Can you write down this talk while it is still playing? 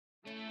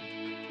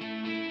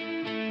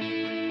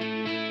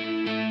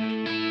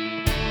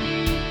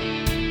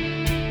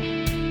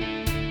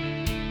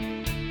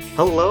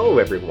Hello,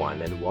 everyone,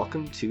 and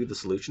welcome to the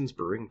Solutions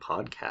Brewing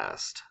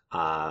Podcast.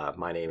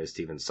 My name is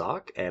Steven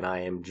Sock, and I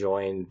am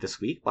joined this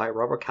week by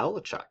Robert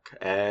Kalachuk.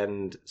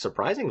 And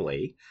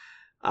surprisingly,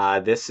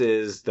 this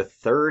is the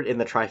third in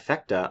the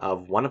trifecta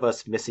of one of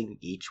us missing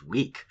each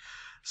week.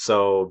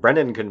 So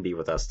Brendan couldn't be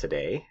with us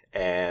today,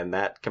 and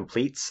that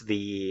completes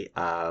the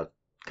kind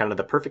of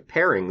the perfect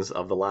pairings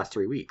of the last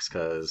 3 weeks,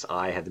 because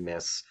I had to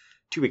miss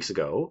 2 weeks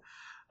ago,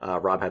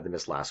 Rob had to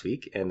miss last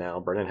week, and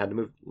now Brendan had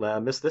to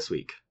miss this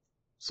week.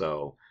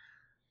 So,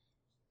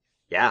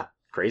 yeah,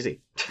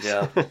 crazy.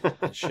 Yeah,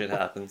 shit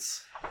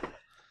happens.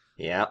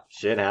 Yeah,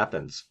 shit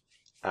happens.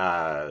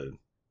 But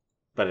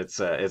it's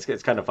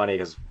kind of funny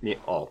because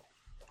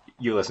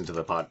you listened to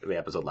the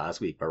episode last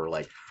week, but we're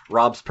like,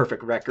 Rob's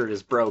perfect record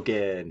is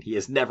broken. He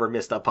has never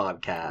missed a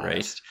podcast.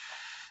 Right.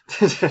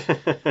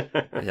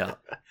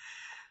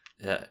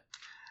 Yeah.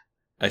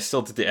 I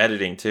still did the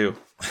editing too.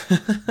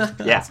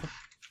 Yeah,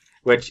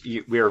 which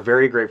we are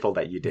very grateful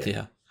that you did.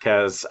 Yeah.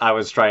 Because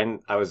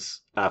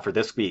for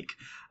this week,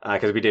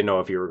 because we didn't know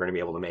if you were going to be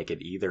able to make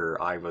it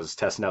either, I was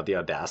testing out the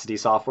Audacity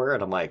software,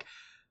 and I'm like,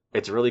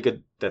 it's really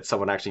good that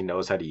someone actually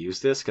knows how to use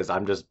this, because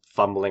I'm just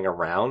fumbling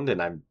around, and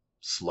I'm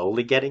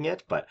slowly getting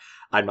it, but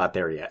I'm not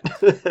there yet.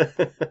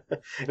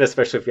 And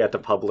especially if we have to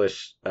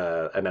publish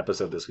an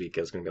episode this week,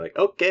 it's going to be like,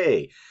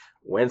 okay,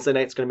 Wednesday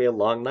night's going to be a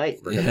long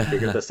night. We're going to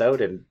figure this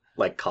out and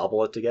like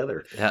cobble it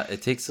together. Yeah,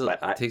 it takes a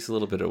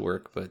little bit of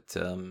work, but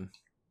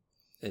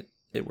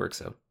it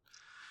works out.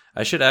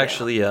 I should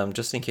actually,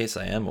 just in case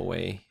I am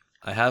away,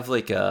 I have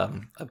like a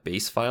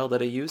base file that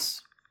I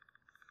use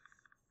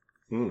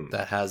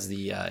that has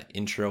the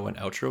intro and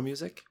outro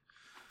music.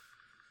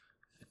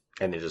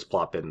 And they just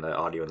plop in the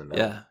audio in the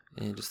middle. Yeah,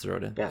 and you just throw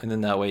it in. Yeah. And then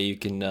that way you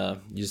can,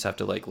 you just have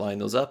to like line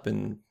those up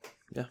and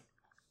yeah.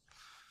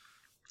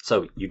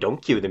 So you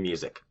don't cue the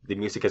music. The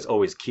music is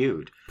always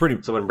cued.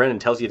 So when Brendan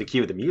tells you to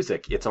cue the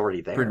music, it's already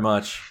there. Pretty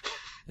much.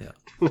 Yeah.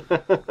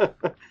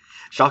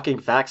 Shocking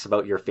facts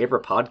about your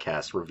favorite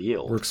podcast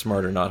revealed. Work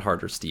smarter, not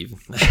harder, Steve.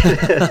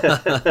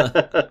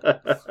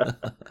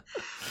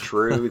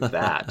 True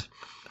that.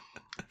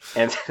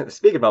 And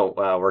speaking about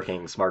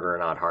working smarter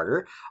and not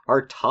harder,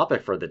 our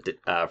topic for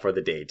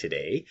the day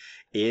today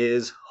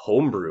is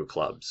homebrew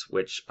clubs,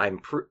 which I'm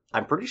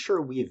pretty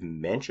sure we've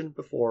mentioned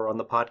before on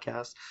the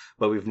podcast,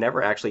 but we've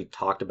never actually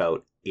talked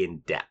about in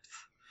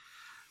depth.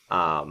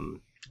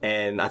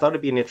 And I thought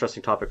it'd be an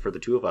interesting topic for the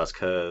two of us,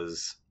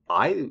 because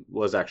I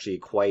was actually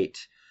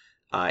quite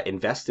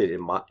invested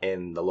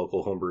in the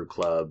local homebrew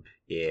club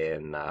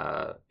in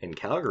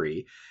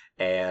Calgary,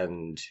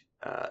 and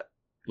on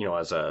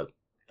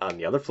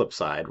the other flip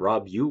side,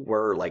 Rob, you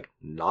were like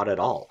not at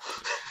all.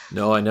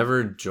 No, I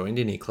never joined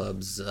any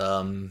clubs.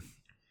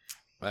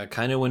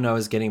 Kind of when I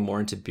was getting more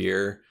into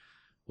beer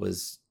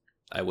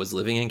I was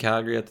living in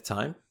Calgary at the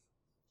time,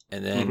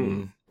 and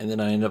then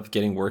I ended up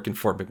getting work in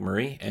Fort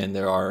McMurray, and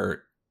there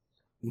are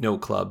no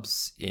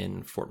clubs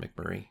in Fort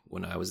McMurray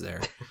when I was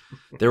there.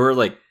 There were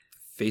like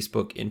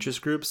Facebook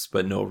interest groups,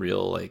 but no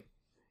real like,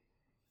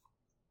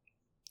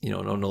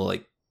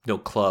 no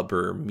club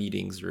or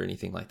meetings or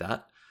anything like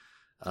that.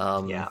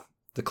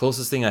 The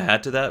closest thing I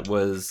had to that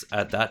was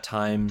at that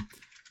time,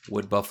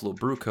 Wood Buffalo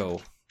Brew Co.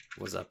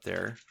 was up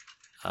there.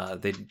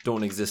 They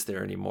don't exist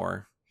there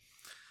anymore.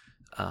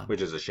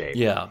 Which is a shame.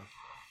 Yeah.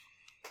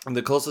 And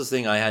the closest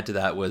thing I had to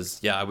that was,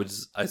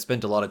 I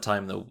spent a lot of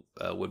time in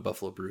the Wood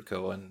Buffalo Brew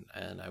Co. and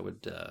I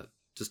would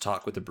just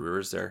talk with the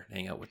brewers there,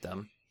 hang out with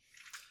them,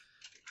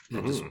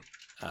 and just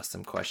ask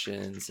them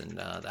questions. And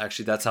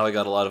actually, that's how I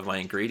got a lot of my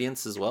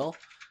ingredients as well,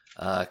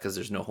 because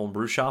there's no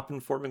homebrew shop in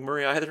Fort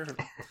McMurray either.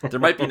 There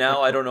might be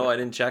now, I don't know, I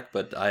didn't check,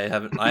 but I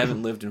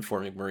haven't lived in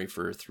Fort McMurray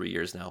for 3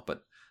 years now,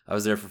 but I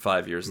was there for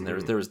 5 years, and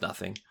there was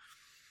nothing.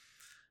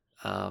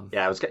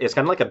 It's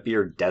kind of like a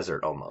beer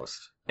desert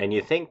almost. And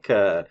you think,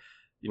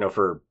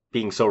 for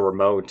being so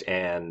remote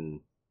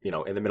and,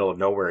 in the middle of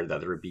nowhere,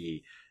 that there would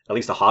be at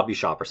least a hobby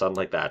shop or something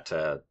like that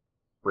to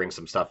bring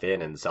some stuff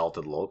in and sell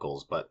to the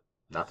locals, but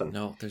nothing.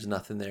 No, there's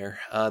nothing there.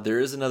 There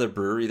is another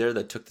brewery there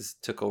that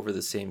took over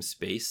the same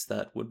space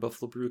that Wood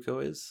Buffalo Brew Co.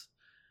 is,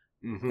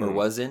 or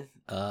was in.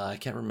 I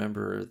can't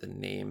remember the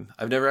name.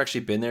 I've never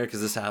actually been there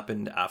because this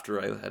happened after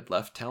I had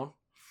left town.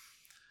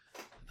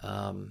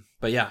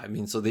 But yeah, I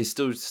mean, so they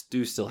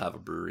still have a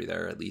brewery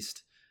there at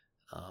least.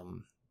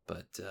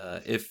 But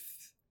if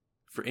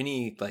for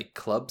any like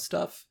club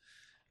stuff,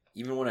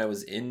 even when I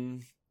was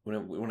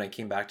when I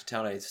came back to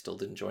town, I still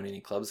didn't join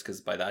any clubs,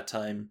 because by that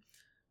time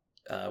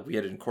we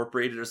had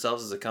incorporated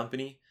ourselves as a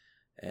company,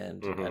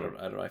 and I don't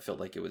know, I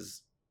felt like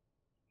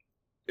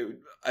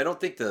I don't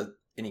think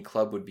any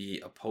club would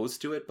be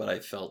opposed to it, but I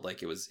felt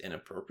like it was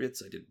inappropriate,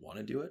 so I didn't want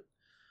to do it.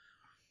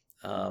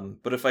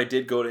 But if I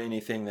did go to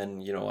anything,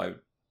 then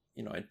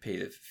I'd pay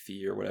the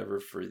fee or whatever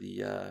for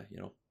the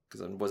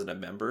because I wasn't a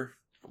member.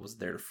 I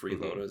wasn't there to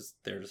freeload. I was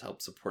there to help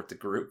support the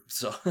group.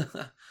 So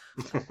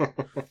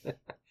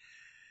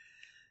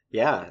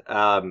Yeah.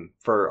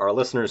 For our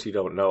listeners who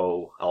don't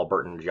know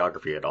Albertan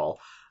geography at all,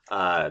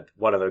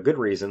 one of the good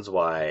reasons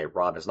why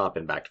Rob has not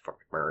been back to Fort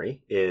McMurray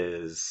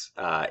is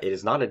it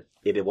is not a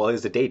it well it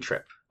is a day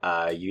trip.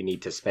 You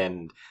need to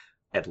spend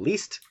at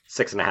least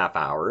 6.5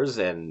 hours,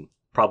 and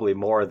probably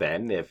more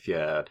than if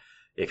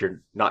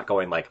you're not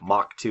going like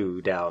Mach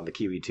 2 down the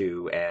Kiwi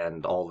 2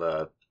 and all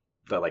the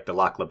like the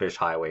Lac La Biche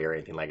Highway or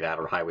anything like that,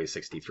 or Highway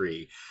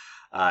 63,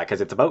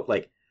 because it's about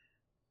like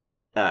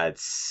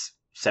it's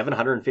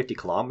 750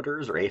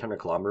 kilometers or 800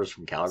 kilometers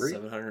from Calgary.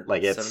 700,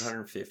 Like it's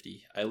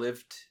 750. I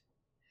lived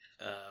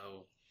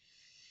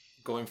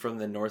going from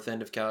the north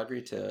end of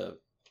Calgary to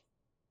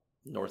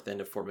north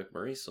end of Fort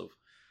McMurray, so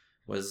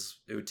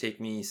it would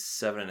take me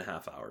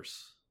 7.5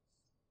 hours.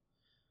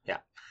 yeah.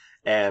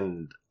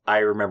 And I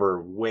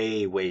remember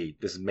way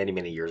this is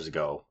many years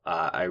ago.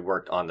 I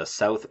worked on the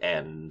south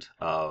end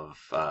of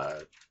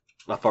Fort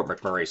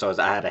McMurray, so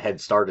I had a head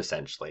start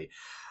essentially.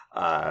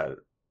 Uh,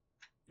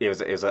 it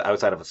was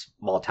outside of a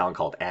small town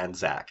called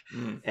Anzac,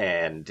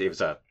 and it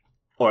was a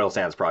oil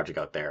sands project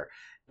out there,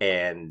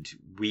 and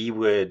we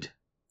would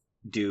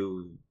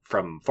do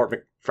from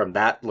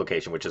that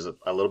location, which is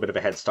a little bit of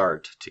a head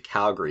start, to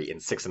Calgary in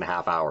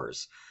 6.5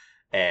 hours,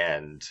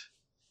 and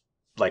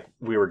like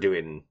we were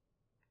doing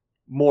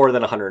more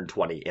than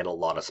 120 in a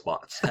lot of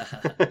spots.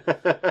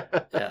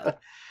 Yeah.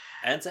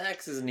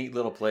 Anzac is a neat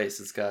little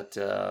place. It's got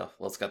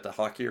it's got the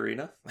hockey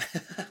arena,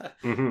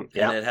 Mm-hmm,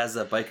 and it has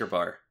a biker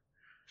bar.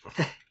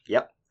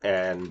 Yep.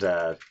 And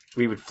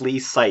we would flee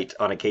site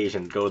on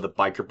occasion, go to the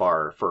biker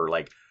bar for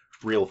like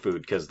real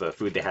food, because the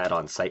food they had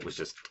on site was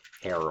just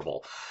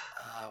terrible.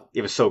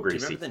 It was so Do you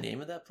greasy. remember the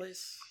name of that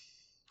place?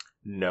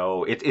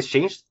 No, it's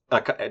changed.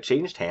 It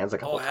changed hands a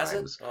couple has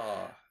times. it?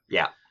 Oh,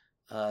 Yeah.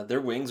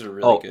 their wings are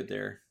really good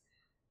there.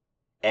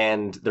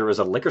 And there was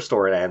a liquor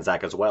store at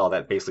Anzac as well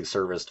that basically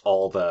serviced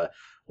all the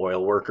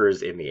oil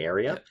workers in the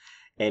area. Yep.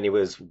 And it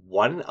was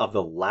one of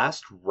the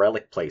last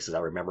relic places I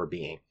remember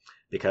being,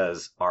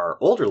 because our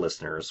older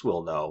listeners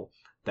will know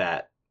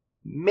that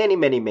many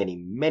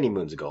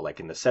moons ago, like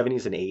in the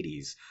 70s and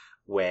 80s,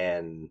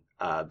 when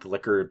the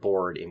liquor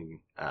board in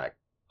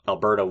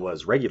Alberta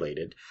was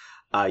regulated,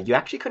 you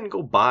actually couldn't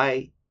go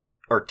buy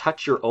or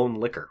touch your own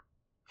liquor.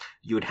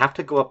 You would have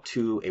to go up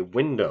to a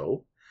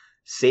window,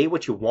 say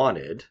what you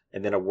wanted,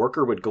 and then a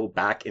worker would go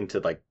back into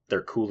like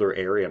their cooler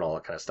area and all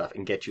that kind of stuff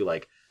and get you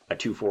like a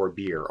 2-4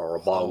 beer or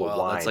a bottle of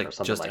wine, that's like or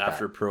something just like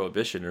after that.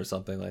 Prohibition or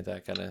something like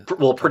that kind of.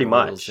 Well, pretty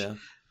much. Rules, yeah.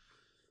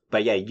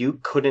 But yeah, you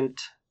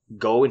couldn't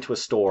go into a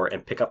store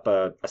and pick up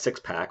a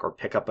 6-pack or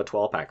pick up a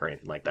 12-pack or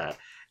anything like that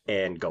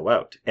and go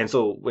out. And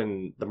so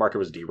when the market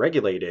was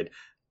deregulated,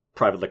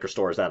 private liquor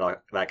stores, that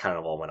kind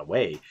of all went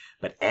away.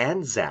 But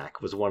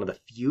Anzac was one of the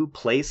few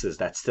places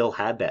that still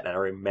had that. And I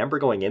remember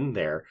going in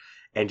there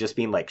and just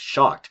being like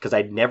shocked, because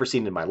I'd never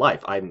seen it in my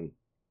life.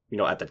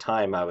 At the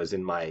time I was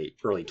in my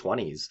early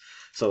 20s.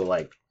 So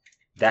like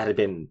that had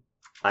been,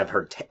 I had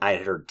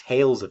heard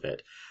tales of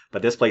it,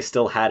 but this place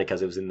still had it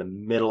because it was in the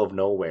middle of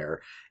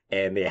nowhere.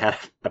 And they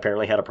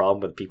apparently had a problem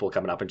with people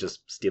coming up and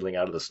just stealing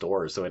out of the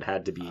stores. So it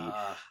had to be,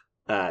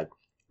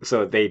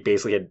 so they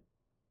basically had,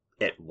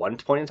 at one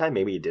point in time,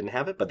 maybe you didn't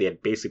have it, but they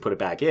had basically put it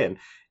back in.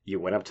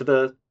 You went up to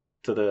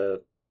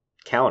the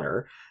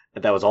counter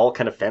that was all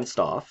kind of fenced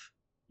off.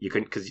 You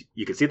couldn't, because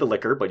you could see the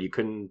liquor, but you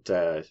couldn't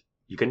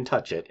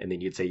touch it. And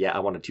then you'd say, "Yeah, I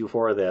want a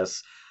 2-4 of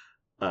this,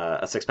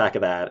 a 6-pack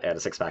of that, and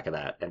a 6-pack of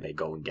that," and they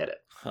go and get it.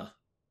 Huh.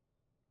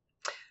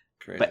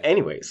 Crazy. But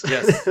anyways,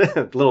 yes,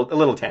 a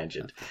little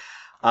tangent.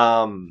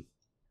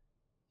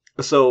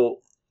 So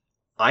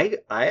I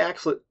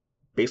actually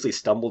basically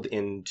stumbled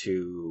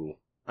into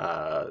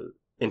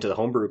the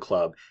homebrew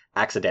club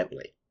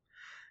accidentally,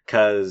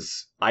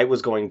 because I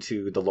was going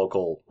to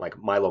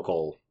my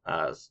local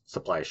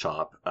supply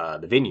shop,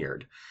 the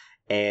Vineyard,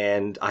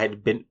 and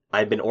I'd been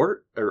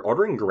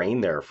ordering grain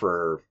there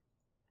for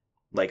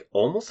like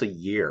almost a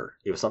year.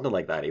 It was something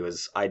like that.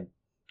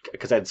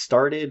 Because I'd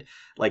started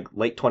like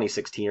late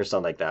 2016 or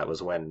something like that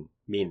was when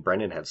me and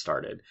Brendan had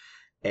started,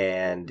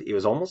 and it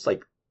was almost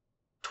like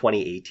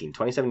 2017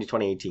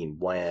 2018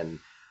 when,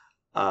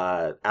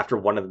 after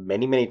one of the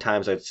many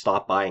times I'd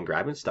stop by and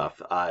grabbing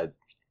stuff,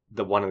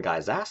 one of the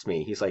guys asked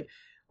me, he's like,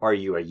 "Are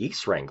you a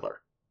yeast wrangler?"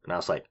 And I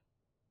was like,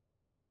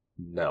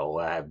 "No,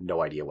 I have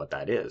no idea what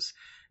that is."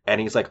 And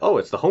he's like, "Oh,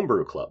 it's the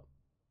homebrew club."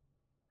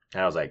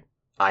 And I was like,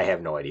 "I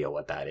have no idea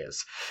what that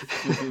is."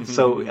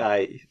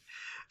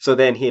 So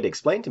then he had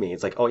explained to me,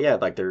 it's like, "Oh yeah,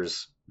 like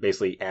there's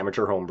basically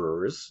amateur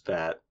homebrewers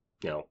that,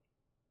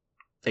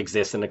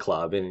 exist in the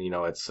club, and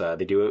it's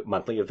they do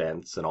monthly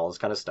events and all this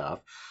kind of stuff.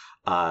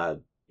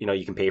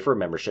 You can pay for a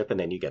membership, and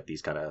then you get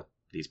these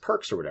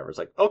perks or whatever." It's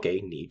like,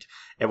 okay, neat.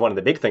 And one of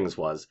the big things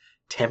was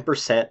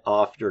 10%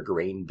 off your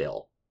grain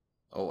bill.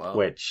 Oh wow.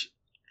 Which,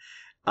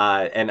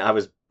 and I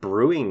was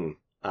brewing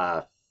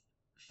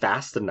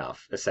fast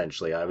enough.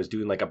 Essentially, I was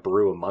doing like a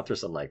brew a month or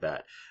something like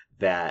that.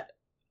 That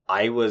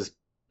I was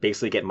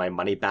basically getting my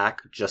money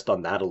back just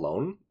on that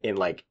alone in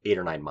like 8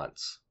 or 9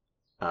 months.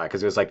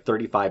 Because it was like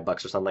 $35 or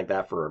something like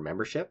that for a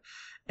membership.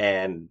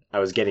 and I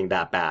was getting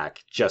that back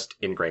just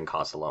in grain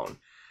costs alone.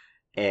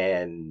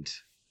 And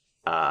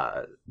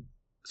uh,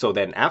 so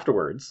then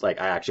afterwards,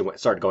 like I actually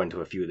started going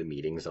to a few of the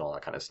meetings and all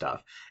that kind of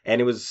stuff,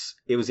 and it was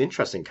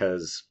interesting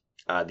because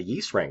the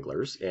Yeast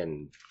Wranglers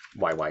in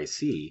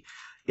YYC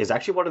is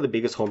actually one of the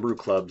biggest homebrew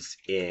clubs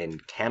in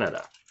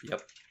Canada.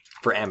 Yep.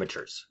 For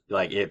amateurs.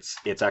 Like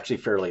it's actually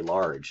fairly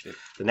large. Yep.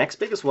 The next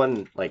biggest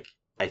one, like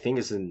I think,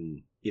 is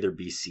in either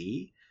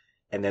BC,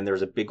 and then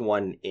there's a big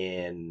one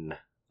in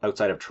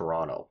outside of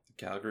Toronto.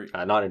 Calgary.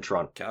 Not in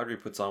Toronto. Calgary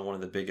puts on one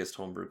of the biggest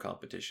homebrew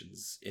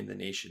competitions in the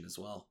nation as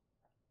well.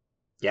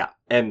 Yeah,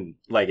 and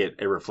like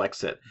it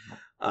reflects it.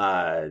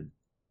 And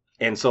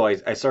so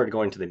I started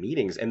going to the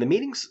meetings, and the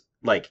meetings,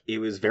 like, it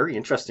was very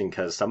interesting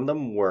because some of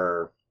them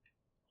were,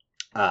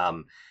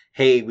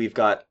 hey, we've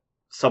got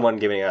someone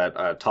giving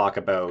a talk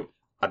about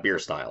a beer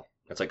style.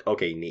 It's like,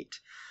 okay, neat.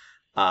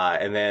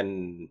 And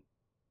then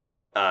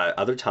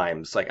other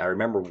times, like I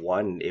remember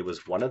one, it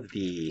was one of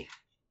the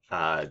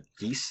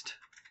yeast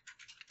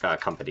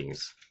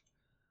companies,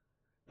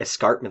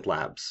 Escarpment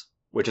Labs,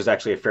 which is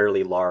actually a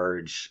fairly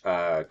large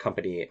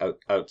company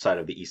outside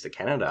of the east of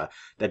Canada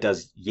that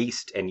does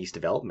yeast and yeast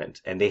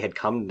development. And they had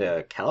come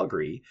to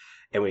Calgary,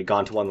 and we'd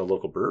gone to one of the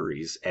local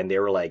breweries, and they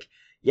were like,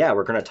 yeah,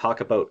 we're going to talk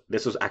about,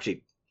 this was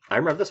actually, I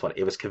remember this one.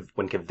 It was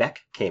when Quebec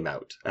came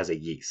out as a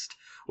yeast,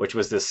 which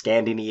was the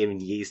Scandinavian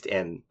yeast,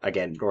 and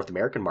again, North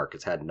American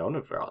markets hadn't known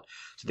it for all.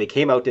 So they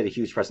came out, did a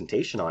huge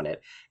presentation on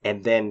it,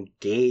 and then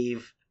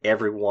gave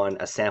everyone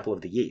a sample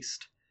of the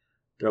yeast.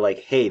 They're like,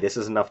 hey, this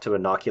is enough to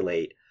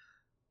inoculate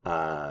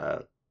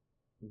one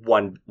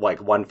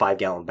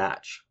 5-gallon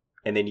batch,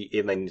 and then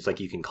it's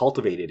like you can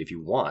cultivate it if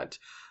you want,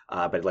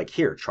 but like,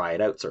 here, try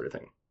it out, sort of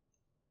thing.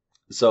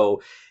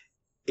 So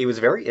it was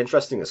very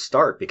interesting to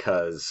start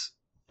because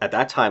at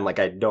that time, like,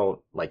 I don't,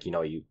 like,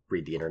 you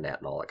read the internet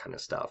and all that kind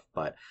of stuff,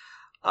 but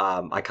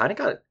I kind of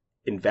got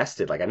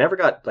invested. Like, I never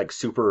got like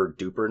super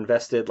duper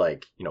invested,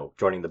 like,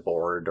 joining the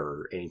board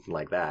or anything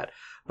like that.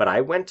 But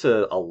I went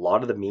to a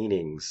lot of the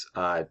meetings,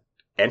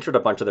 entered a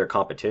bunch of their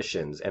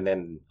competitions, and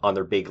then on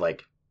their big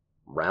like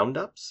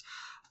roundups,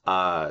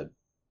 I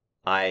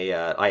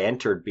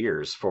entered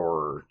beers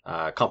for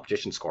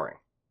competition scoring.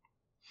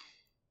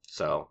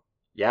 So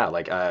yeah,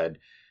 like I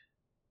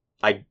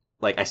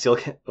still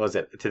get,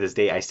 to this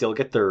day, I still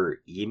get their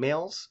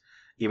emails,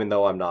 even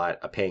though I'm not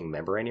a paying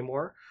member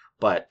anymore.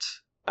 But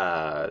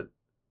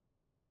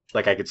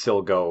like I could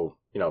still go,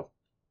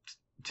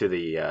 to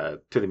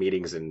the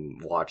meetings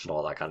and watch and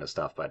all that kind of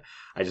stuff. But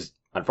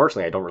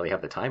unfortunately, I don't really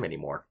have the time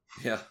anymore.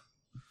 Yeah.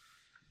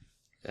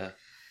 Yeah.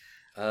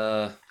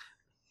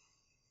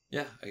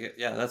 Yeah,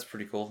 that's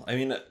pretty cool. I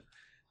mean,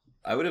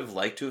 I would have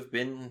liked to have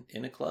been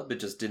in a club. It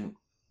just didn't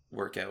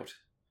work out.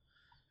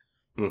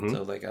 Mm-hmm.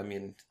 So, like, I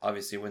mean,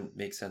 obviously it wouldn't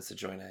make sense to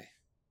join a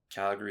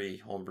Calgary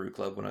homebrew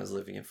club when I was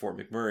living in Fort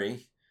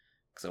McMurray,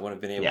 because I wouldn't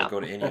have been able to go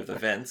to any of the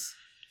events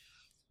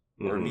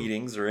or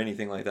meetings or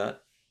anything like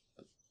that.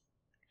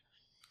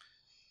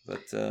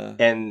 But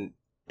and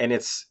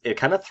it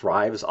kind of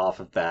thrives off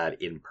of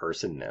that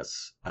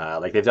in-personness.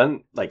 Like they've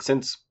done, like,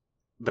 since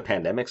the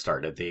pandemic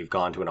started, they've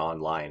gone to an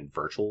online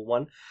virtual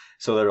one.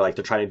 So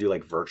they're trying to do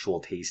like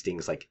virtual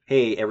tastings, like,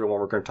 hey, everyone,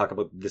 we're going to talk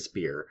about this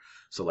beer.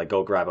 So like,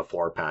 go grab a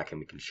 4-pack and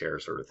we can share,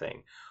 sort of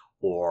thing.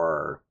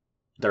 Or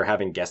they're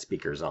having guest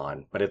speakers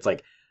on, but it's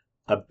like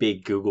a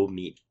big Google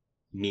Meet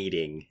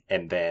meeting.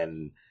 And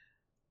then,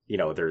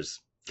 there's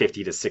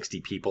 50 to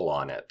 60 people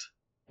on it.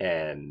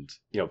 And,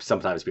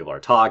 sometimes people are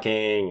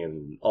talking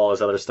and all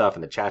this other stuff.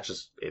 And the chat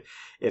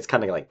it's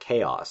kind of like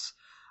chaos.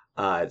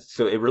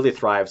 So it really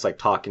thrives like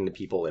talking to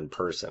people in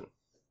person,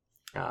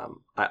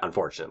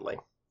 unfortunately.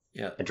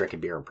 Yeah. And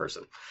drinking beer in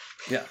person.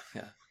 Yeah,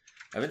 yeah.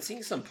 I've been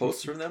seeing some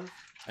posts from them,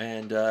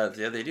 and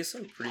they do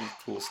some pretty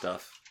cool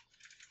stuff.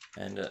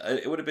 And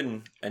it would have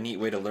been a neat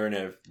way to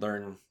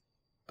learn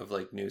of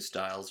like new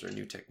styles or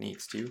new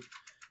techniques too,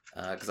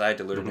 because I had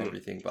to learn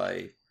everything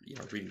by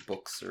reading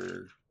books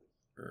or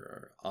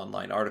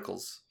online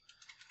articles.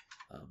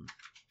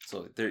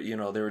 So there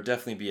would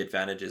definitely be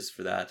advantages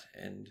for that,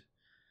 and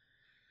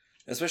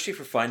especially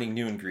for finding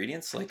new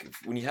ingredients. Like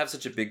when you have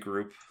such a big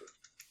group,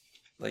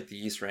 like the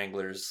Yeast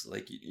Wranglers,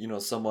 like,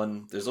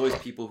 there's always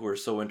people who are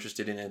so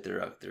interested in it.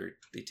 They're out there,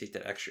 they take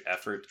that extra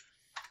effort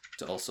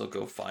to also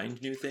go find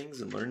new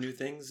things and learn new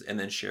things and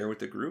then share with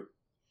the group.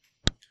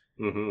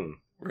 Mm-hmm.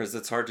 Whereas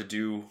it's hard to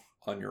do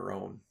on your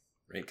own,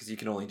 right? Because you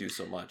can only do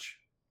so much.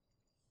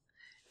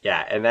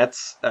 Yeah, and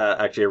that's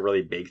actually a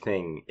really big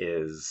thing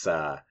is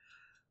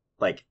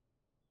like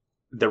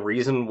the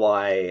reason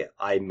why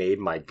I made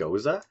my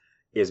Goza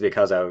is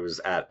because I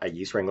was at a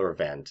Yeast Wrangler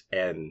event,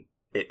 and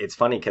it's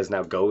funny because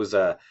now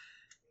Goza,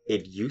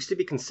 it used to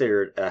be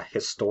considered a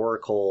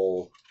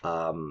historical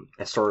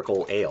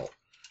ale.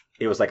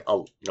 It was like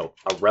a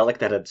relic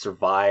that had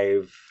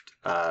survived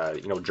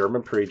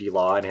German purity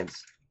law and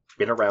has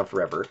been around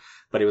forever,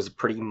 but it was a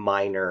pretty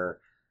minor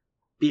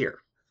beer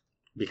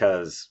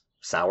because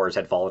sours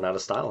had fallen out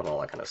of style and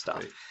all that kind of stuff.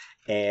 Right.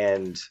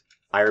 And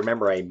I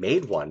remember I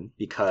made one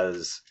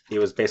because it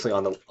was basically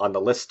on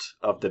the list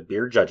of the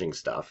beer judging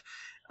stuff.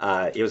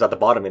 it was at the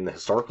bottom in the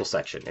historical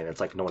section, and it's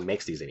like no one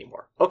makes these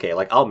anymore. Okay,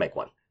 like I'll make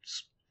one.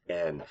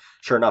 And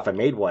sure enough, I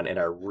made one, and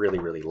I really,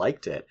 really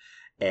liked it.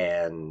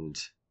 And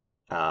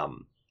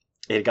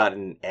it had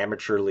gotten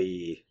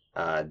amateurly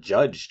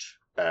judged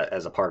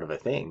as a part of a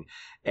thing,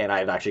 and I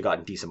had actually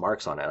gotten decent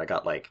marks on it. I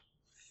got like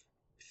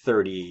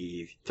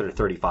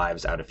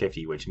 35s out of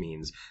 50, which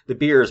means the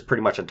beer is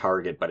pretty much on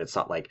target, but it's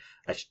not like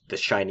the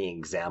shining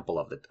example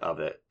of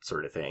the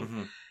sort of thing.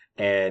 Mm-hmm.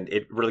 And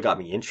it really got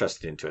me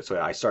interested into it. So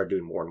I started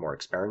doing more and more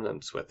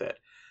experiments with it.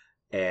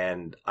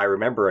 And I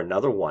remember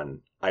another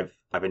one. I've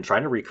been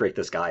trying to recreate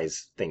this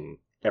guy's thing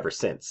ever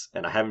since,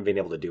 and I haven't been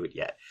able to do it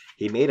yet.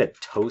 He made a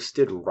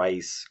toasted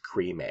rice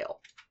cream ale,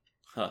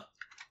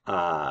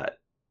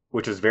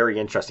 which was very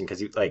interesting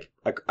because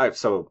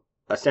so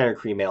a standard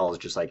cream ale is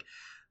just like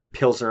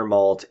Pilsner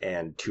malt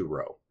and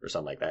 2-row or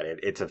something like that.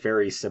 It's a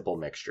very simple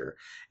mixture,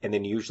 and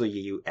then usually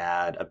you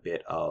add a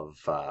bit of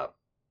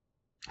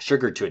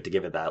sugar to it to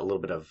give it that a little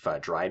bit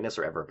of dryness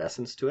or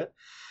effervescence to it.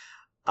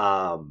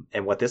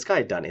 And what this guy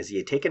had done is he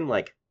had taken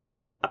like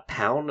a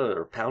pound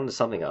or pound of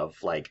something of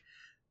like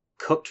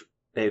cooked.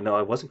 No,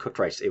 it wasn't cooked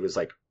rice. It was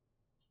like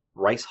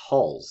rice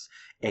hulls,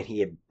 and he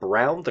had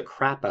browned the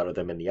crap out of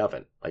them in the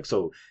oven. Like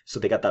so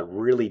they got that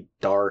really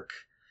dark,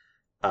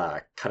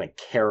 kind of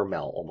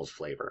caramel almost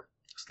flavor.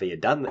 So he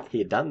had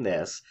done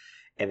this,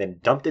 and then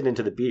dumped it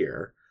into the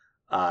beer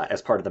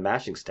as part of the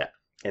mashing step.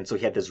 And so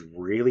he had this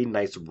really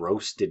nice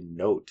roasted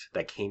note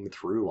that came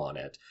through on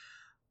it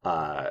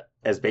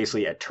as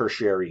basically a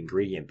tertiary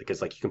ingredient,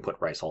 because like you can put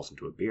rice hulls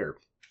into a beer.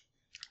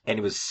 And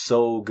it was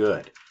so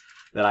good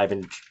that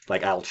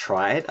I'll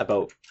try it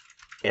about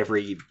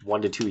every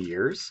 1 to 2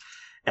 years,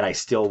 and I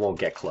still won't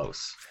get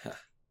close.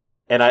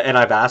 and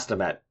I've asked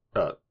him at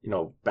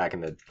back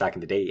in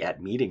the day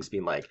at meetings,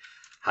 being like,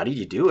 how did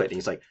you do it? And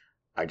he's like,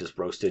 I just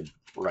roasted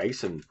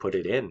rice and put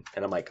it in.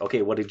 And I'm like,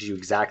 okay, what did you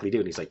exactly do?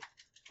 And he's like,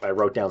 I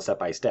wrote down step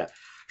by step.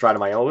 Tried in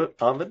my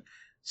oven,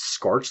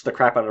 scorched the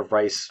crap out of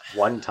rice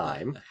one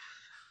time.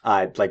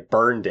 I like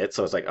burned it,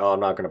 so I was like, oh, I'm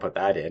not going to put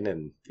that in.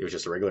 And it was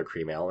just a regular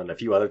cream ale. And a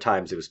few other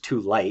times it was too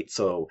light.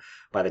 So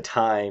by the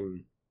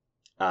time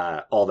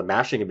all the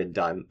mashing had been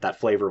done, that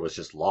flavor was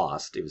just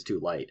lost. It was too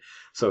light.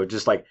 So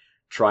just like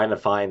trying to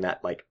find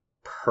that like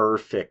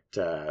perfect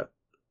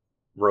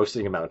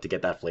roasting amount to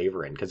get that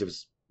flavor in, because it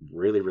was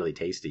really, really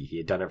tasty. He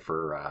had done it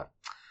for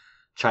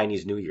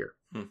Chinese New Year.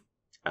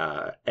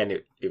 And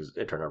it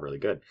turned out really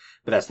good.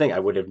 But that's the thing, I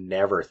would have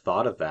never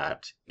thought of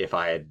that if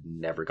I had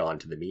never gone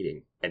to the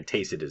meeting and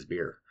tasted his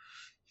beer.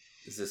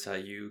 Is this how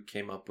you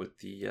came up with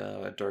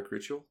the Dark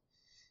Ritual?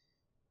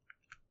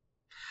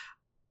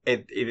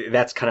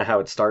 That's kind of how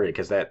it started,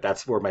 because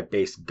that's where my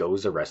base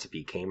Goza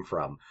recipe came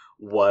from,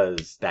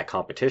 was that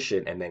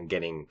competition and then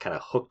getting kind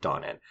of hooked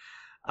on it.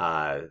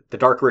 The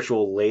Dark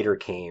Ritual later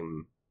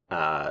came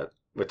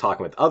with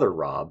talking with other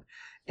Rob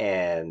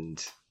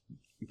and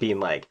being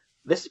like,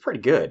 this is pretty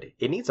good.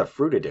 It needs a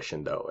fruit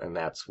addition though, and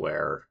that's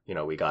where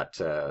we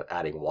got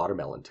adding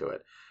watermelon to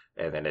it,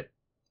 and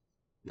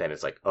then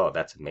it's like, oh,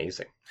 that's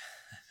amazing.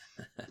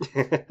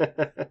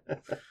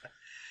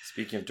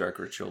 Speaking of Dark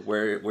Ritual,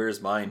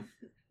 where's mine?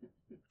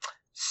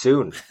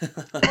 Soon.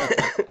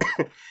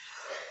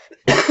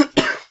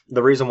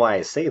 The reason why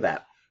I say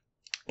that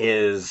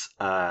is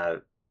I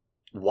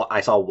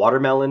saw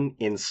watermelon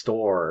in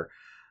store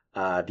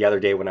the other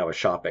day when I was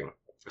shopping,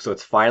 so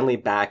it's finally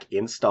back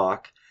in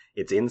stock.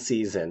 It's in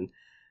season,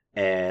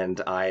 and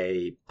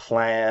I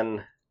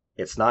plan,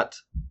 it's not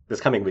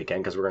this coming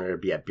weekend because we're going to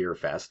be at Beer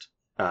Fest.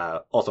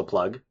 Also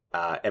plug,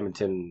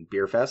 Edmonton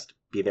Beer Fest.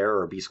 Be there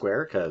or be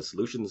square, because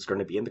Solutions is going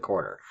to be in the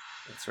corner.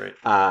 That's right.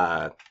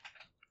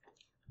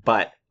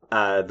 But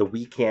the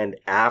weekend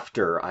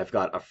after, I've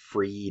got a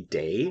free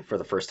day for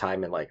the first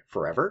time in like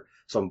forever.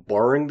 So I'm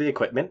borrowing the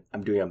equipment.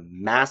 I'm doing a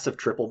massive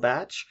triple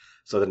batch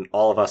so that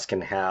all of us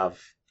can have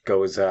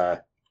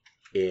Goza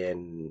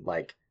in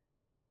like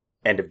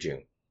end of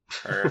June.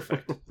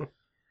 Perfect.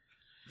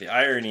 The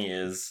irony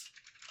is,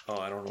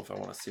 I don't know if I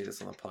want to say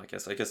this on the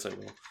podcast. I guess I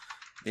will.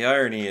 The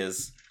irony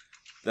is,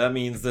 that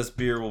means this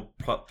beer will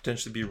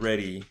potentially be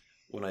ready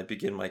when I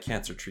begin my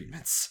cancer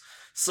treatments.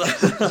 So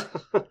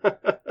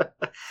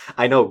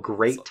I know,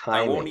 great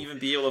timing. I won't even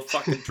be able to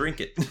fucking drink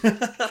it.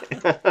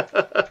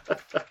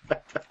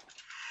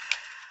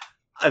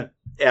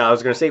 Yeah, I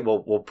was going to say,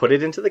 we'll put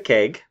it into the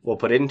keg. We'll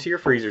put it into your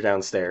freezer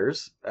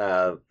downstairs,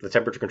 the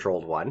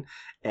temperature-controlled one.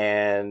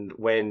 And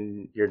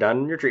when you're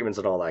done your treatments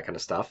and all that kind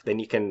of stuff, then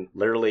you can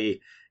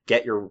literally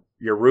get your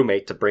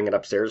roommate to bring it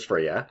upstairs for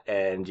you,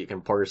 and you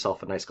can pour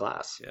yourself a nice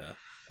glass. Yeah.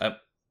 I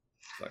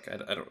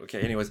don't... Okay,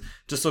 anyways,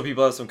 just so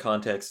people have some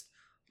context,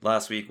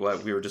 last week,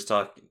 what we were just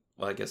talking...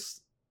 Well, I guess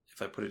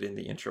if I put it in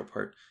the intro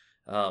part,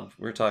 we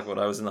were talking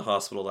about I was in the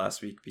hospital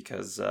last week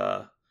because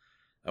I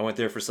went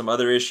there for some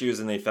other issues,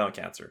 and they found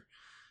cancer.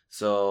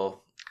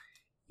 So,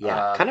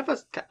 yeah, kind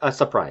of a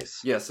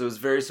surprise. Yes, it was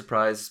very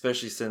surprised,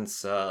 especially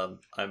since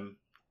I'm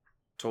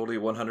totally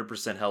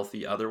 100%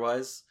 healthy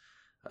otherwise.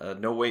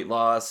 No weight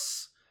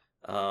loss,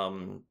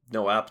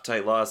 No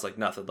appetite loss, like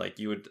nothing. Like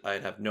I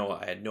had no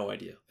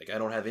idea. Like I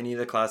don't have any of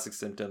the classic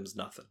symptoms,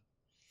 nothing.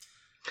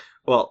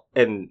 Well,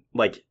 and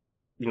like,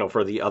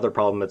 for the other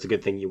problem, it's a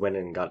good thing you went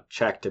in and got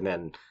checked, and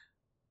then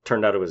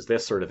turned out it was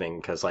this sort of thing.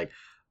 Because like,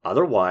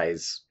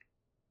 otherwise,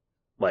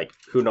 like,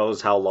 who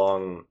knows how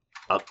long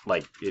up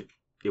like it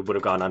would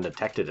have gone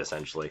undetected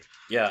essentially.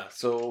 Yeah.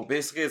 So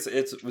basically,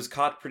 it was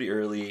caught pretty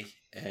early,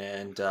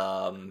 and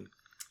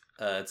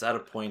it's at a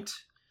point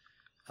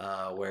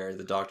where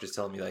the doctor's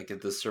telling me like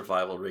the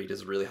survival rate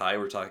is really high.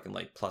 We're talking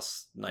like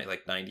plus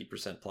like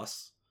 90%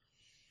 plus.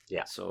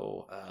 Yeah.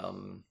 So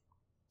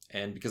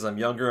and because I'm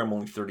younger, I'm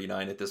only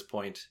 39 at this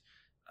point,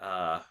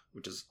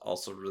 which is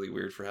also really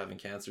weird for having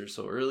cancer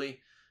so early.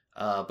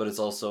 But it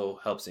also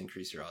helps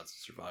increase your odds of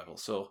survival.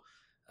 So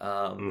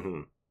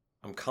I'm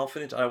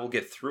confident I will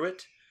get through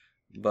it,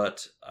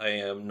 but I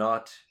am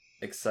not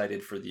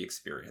excited for the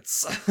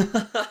experience.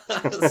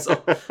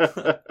 So,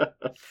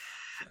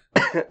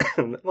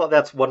 well,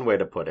 that's one way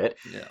to put it.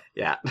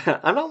 Yeah.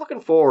 I'm not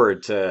looking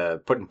forward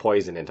to putting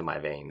poison into my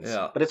veins.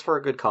 Yeah. But it's for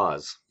a good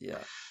cause. Yeah.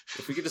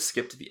 If we could just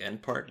skip to the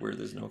end part where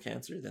there's no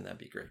cancer, then that'd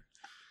be great.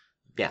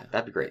 Yeah,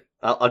 that'd be great.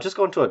 I'll just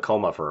go into a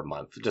coma for a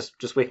month.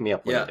 Just wake me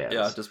up when it ends.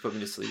 Yeah, just put me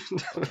to sleep.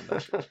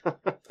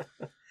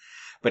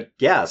 But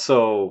yeah,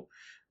 so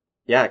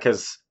yeah,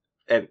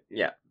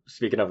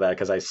 speaking of that,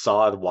 because I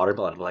saw the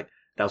watermelon, and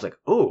I was like,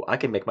 oh, I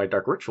can make my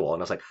dark ritual,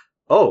 and I was like,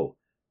 oh,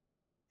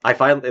 I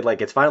finally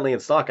it's finally in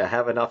stock. I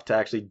have enough to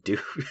actually do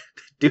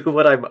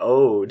what I'm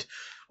owed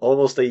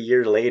almost a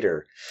year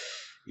later.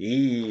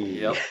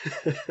 Yep.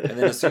 And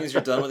then as soon as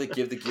you're done with it,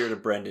 give the gear to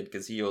Brendan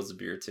because he owes a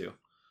beer too.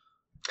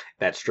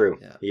 That's true.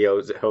 Yeah. He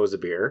owes a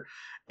beer,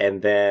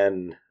 and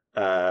then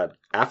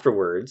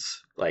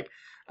afterwards,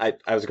 I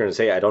was going to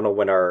say, I don't know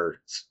when we're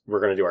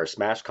going to do our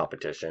Smash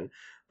competition,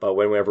 but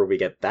whenever we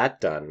get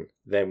that done,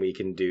 then we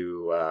can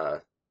do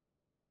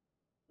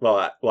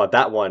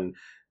that one.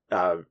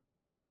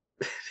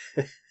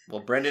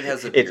 Well, Brendan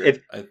has a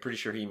beer. I'm pretty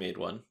sure he made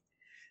one.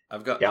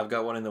 I've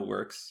got one in the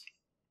works.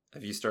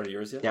 Have you started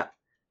yours yet? Yeah.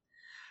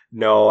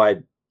 No,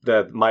 on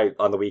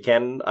the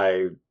weekend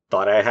I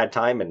thought I had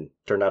time and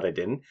turned out I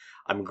didn't.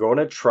 I'm going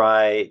to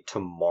try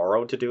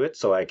tomorrow to do it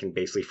so I can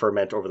basically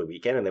ferment over the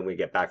weekend, and then when we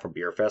get back from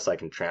Beer Fest I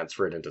can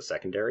transfer it into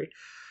secondary.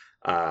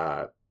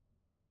 Well,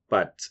 I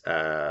guess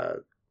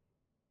I'm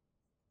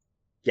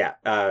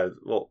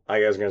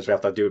going to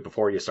have to do it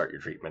before you start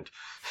your treatment.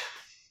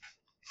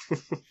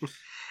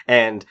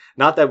 And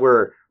not that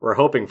we're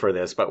hoping for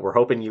this, but we're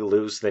hoping you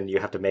lose, then you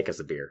have to make us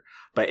a beer.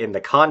 But in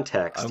the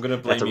context, I'm going to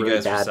blame you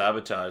guys for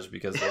sabotage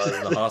because while I was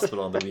in the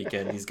hospital on the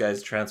weekend, these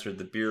guys transferred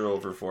the beer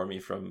over for me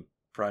from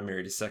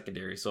primary to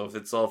secondary. So if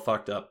it's all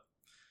fucked up,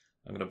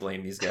 I'm going to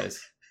blame these guys.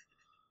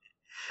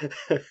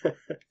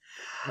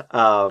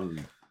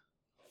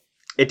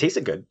 It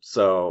tasted good,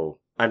 so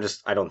I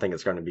don't think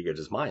it's going to be good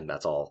as mine.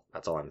 That's all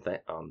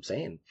I'm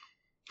saying.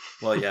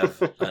 Well, you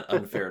have an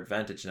unfair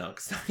advantage now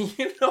because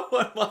you know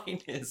what mine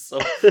is. So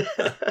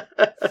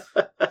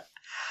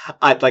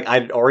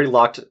I'd already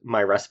locked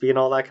my recipe and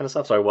all that kind of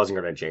stuff, so I wasn't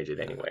going to change it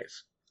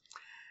anyways.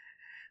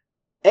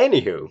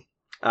 Anywho,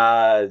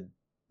 back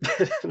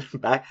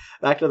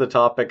to the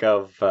topic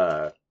of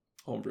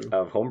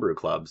homebrew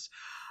clubs.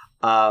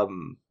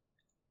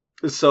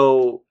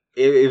 So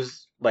it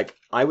was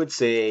I would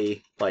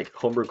say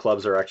homebrew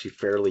clubs are actually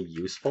fairly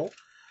useful.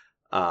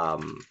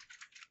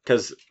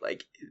 Because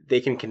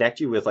they can connect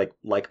you with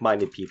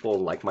like-minded people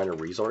and like-minded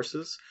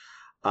resources.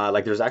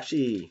 There's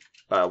actually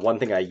one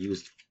thing I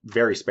used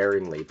very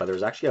sparingly, but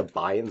there's actually a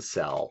buy and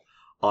sell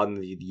on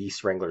the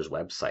Yeast Wranglers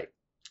website.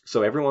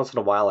 So every once in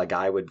a while, a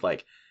guy would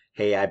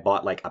hey, I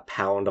bought a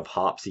pound of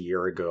hops a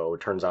year ago.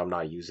 Turns out I'm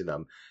not using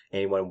them.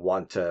 Anyone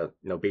want to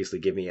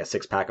basically give me a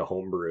 6-pack of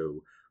homebrew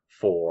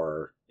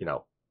for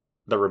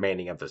the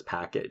remaining of this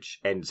package?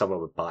 And someone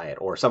would buy it,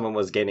 or someone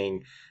was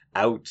getting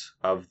out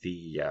of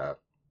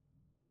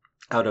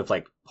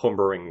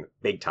homebrewing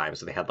big time,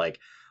 so they had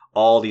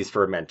all these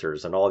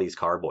fermenters and all these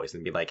carboys,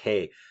 and be like,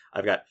 hey,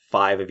 I've got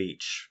 5 of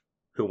each,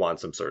 who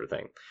wants them, sort of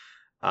thing.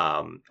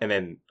 And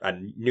then a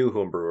new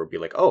homebrewer would be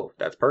like, oh,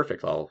 that's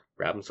perfect, I'll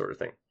grab them, sort of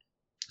thing.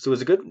 So it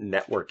was a good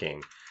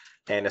networking,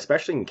 and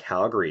especially in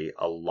Calgary,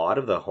 a lot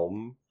of the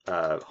home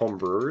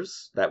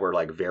brewers that were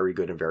very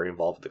good and very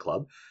involved with the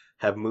club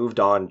have moved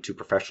on to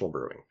professional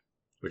brewing,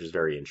 which is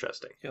very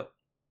interesting. Yep.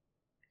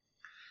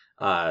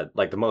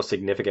 The most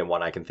significant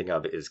one I can think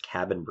of is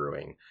Cabin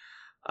Brewing.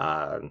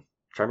 I'm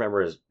trying to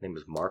remember, his name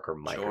was Mark or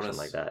Mike or something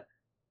like that.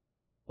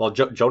 Well,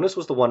 Jonas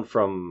was the one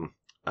from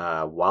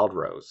Wild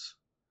Rose.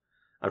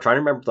 I'm trying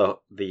to remember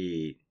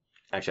the.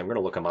 Actually, I'm going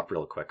to look him up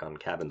real quick on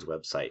Cabin's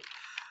website.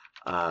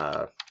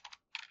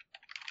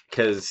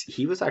 Because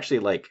he was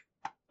actually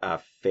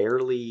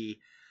fairly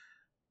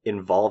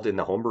involved in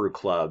the homebrew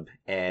club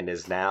and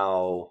is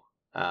now.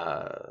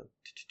 There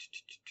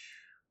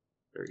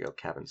we go,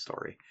 Cabin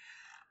story.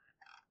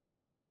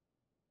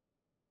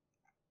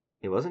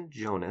 It wasn't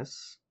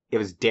Jonas. It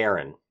was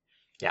Darren.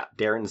 Yeah,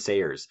 Darren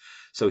Sayers.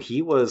 So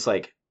he was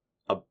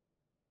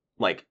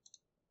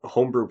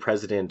homebrew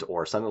president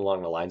or something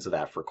along the lines of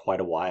that for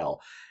quite a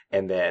while.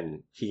 And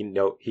then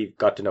he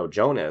got to know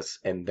Jonas,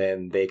 and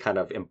then they kind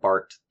of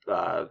embarked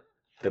the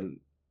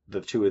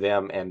two of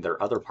them and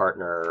their other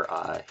partner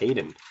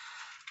Hayden,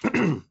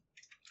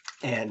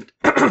 and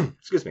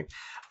excuse me,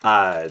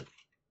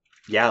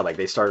 yeah, like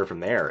they started from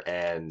there,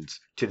 and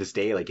to this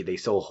day, like they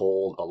still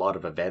hold a lot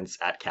of events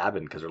at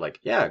Cabin because they're like,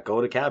 yeah,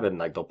 go to Cabin,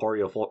 like they'll pour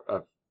you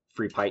a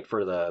free pint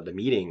for the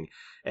meeting,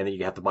 and then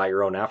you have to buy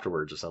your own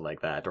afterwards or something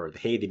like that. Or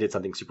hey, they did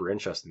something super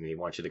interesting, they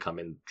want you to come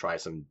and try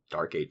some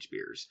Dark Age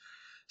beers.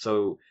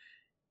 So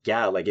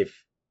yeah, like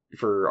if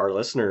for our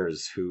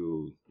listeners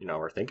who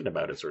are thinking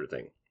about it, sort of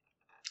thing,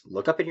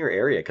 look up in your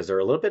area because they're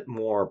a little bit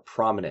more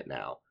prominent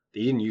now.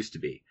 They didn't used to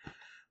be,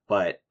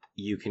 but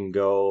you can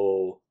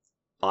go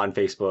on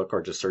Facebook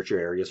or just search your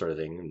area, sort of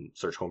thing, and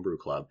search Homebrew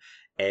Club,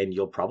 and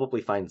you'll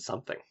probably find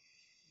something.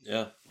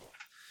 Yeah.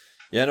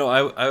 Yeah, no,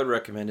 I would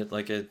recommend it.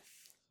 Like I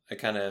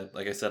kind of,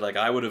 like I said, like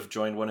I would have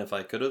joined one if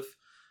I could have.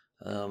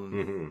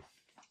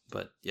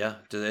 But yeah,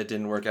 it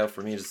didn't work out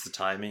for me. Just the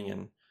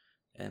timing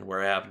and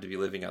where I happened to be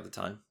living at the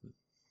time.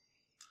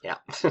 Yeah.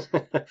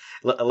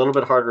 A little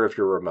bit harder if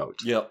you're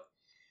remote. Yep.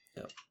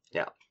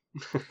 Yeah.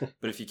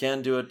 But if you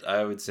can do it,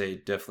 I would say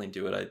definitely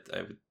do it.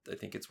 I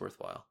think it's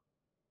worthwhile.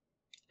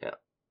 Yeah.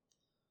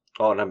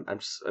 Oh, and I'm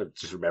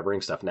just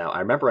remembering stuff now. I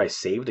remember I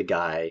saved a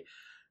guy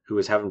who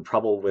was having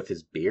trouble with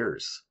his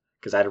beers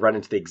because I had run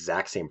into the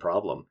exact same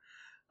problem.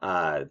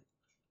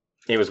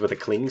 It was with a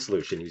cleaning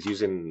solution. He was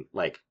using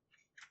like,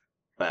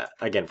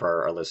 again,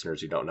 for our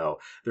listeners who don't know,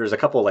 there's a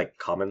couple like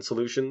common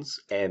solutions,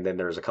 and then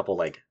there's a couple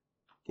like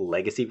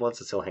legacy ones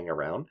that still hang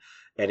around.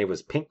 And it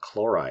was pink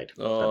chloride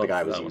that the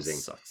guy was using.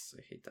 Sucks.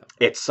 I hate that one.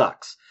 It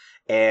sucks.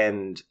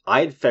 And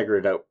I'd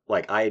figured it out,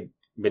 like I'd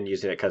been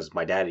using it because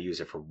my dad had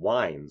used it for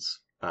wines,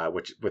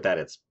 which with that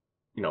it's,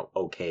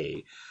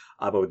 okay.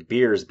 But with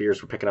beers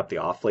were picking up the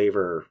off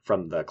flavor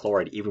from the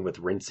chloride, even with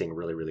rinsing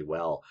really, really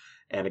well.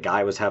 And a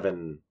guy was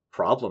having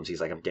problems. He's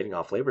like, I'm getting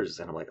off flavors.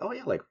 And I'm like, oh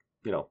yeah, like,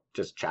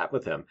 just chat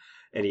with him.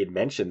 And he had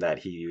mentioned that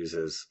he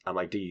uses, I'm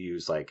like, do you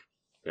use like,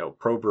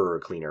 Pro Brewer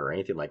Cleaner or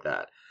anything like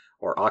that?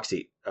 Or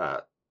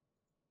OxyClean,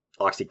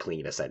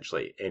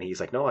 essentially. And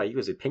he's like, no, I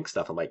use the pink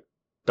stuff. I'm like,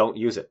 don't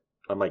use it.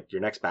 I'm like,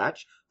 your next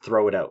batch,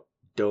 throw it out.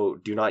 Do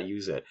not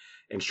use it.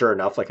 And sure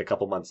enough, like a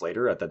couple months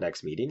later at the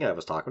next meeting, I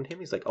was talking to him.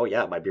 He's like, oh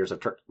yeah, my beers have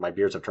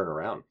turned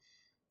around.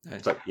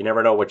 Nice. So you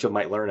never know what you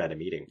might learn at a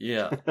meeting.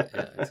 Yeah,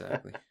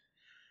 exactly.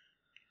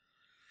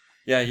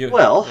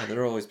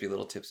 There'll always be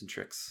little tips and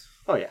tricks.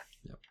 Oh yeah.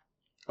 Yep.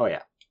 Oh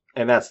yeah.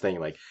 And that's the thing,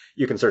 like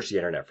you can search the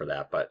internet for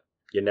that, but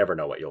you never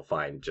know what you'll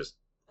find just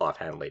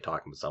offhandedly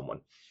talking with someone.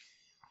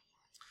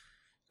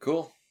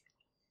 Cool.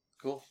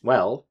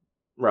 Well,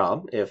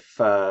 Rob, if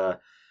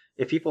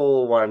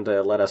people wanted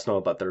to let us know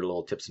about their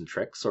little tips and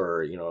tricks,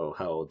 or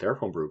how their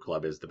homebrew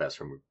club is the best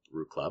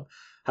homebrew club,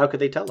 how could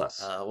they tell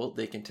us? Well,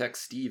 they can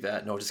text Steve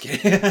at no, just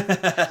kidding.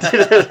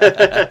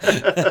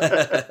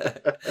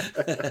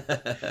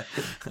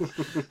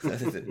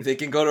 They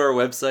can go to our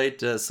website,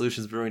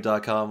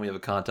 solutionsbrewing.com. We have a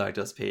contact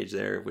us page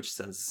there, which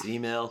sends us an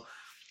email.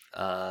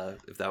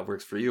 If that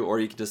works for you, or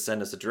you can just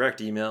send us a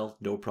direct email,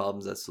 no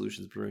problems at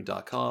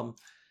solutionsbrewing.com.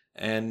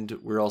 And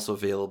we're also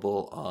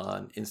available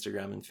on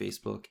Instagram and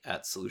Facebook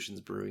at Solutions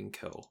Brewing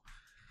Co.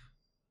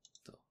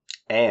 So.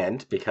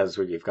 And because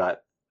we've got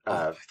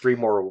 3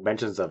 more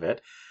mentions of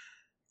it,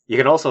 you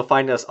can also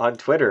find us on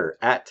Twitter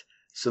at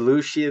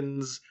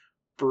Solutions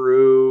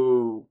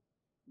Brew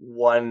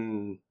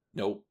 1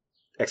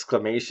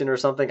 exclamation or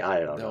something. I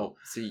don't know.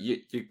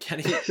 See, you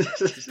can't even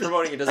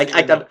promoting it. Doesn't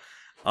even know.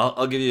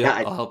 I'll give you.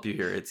 I'll help you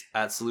here. It's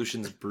at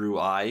Solutions Brew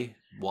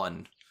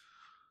 1.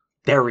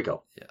 There we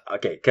go. Yeah.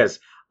 Okay, because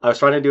I was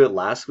trying to do it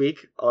last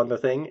week on the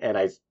thing, and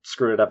I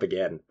screwed it up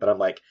again. But I'm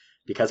like,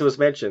 because it was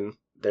mentioned,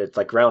 that it's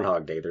like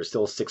Groundhog Day. There's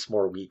still 6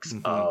 more weeks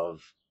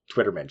of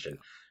Twitter mention.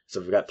 So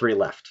we've got 3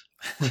 left.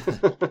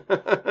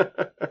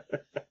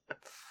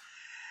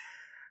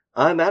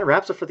 And that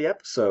wraps it for the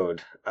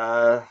episode.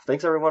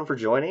 Thanks, everyone, for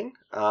joining.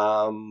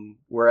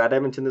 We're at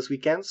Edmonton this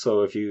weekend,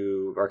 so if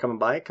you are coming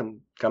by,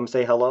 come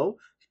say hello,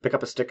 pick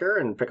up a sticker,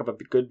 and pick up a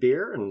good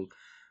beer, and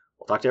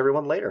we'll talk to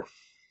everyone later.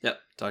 Yep,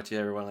 talk to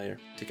you everyone later.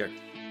 Take care.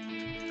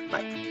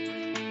 Bye.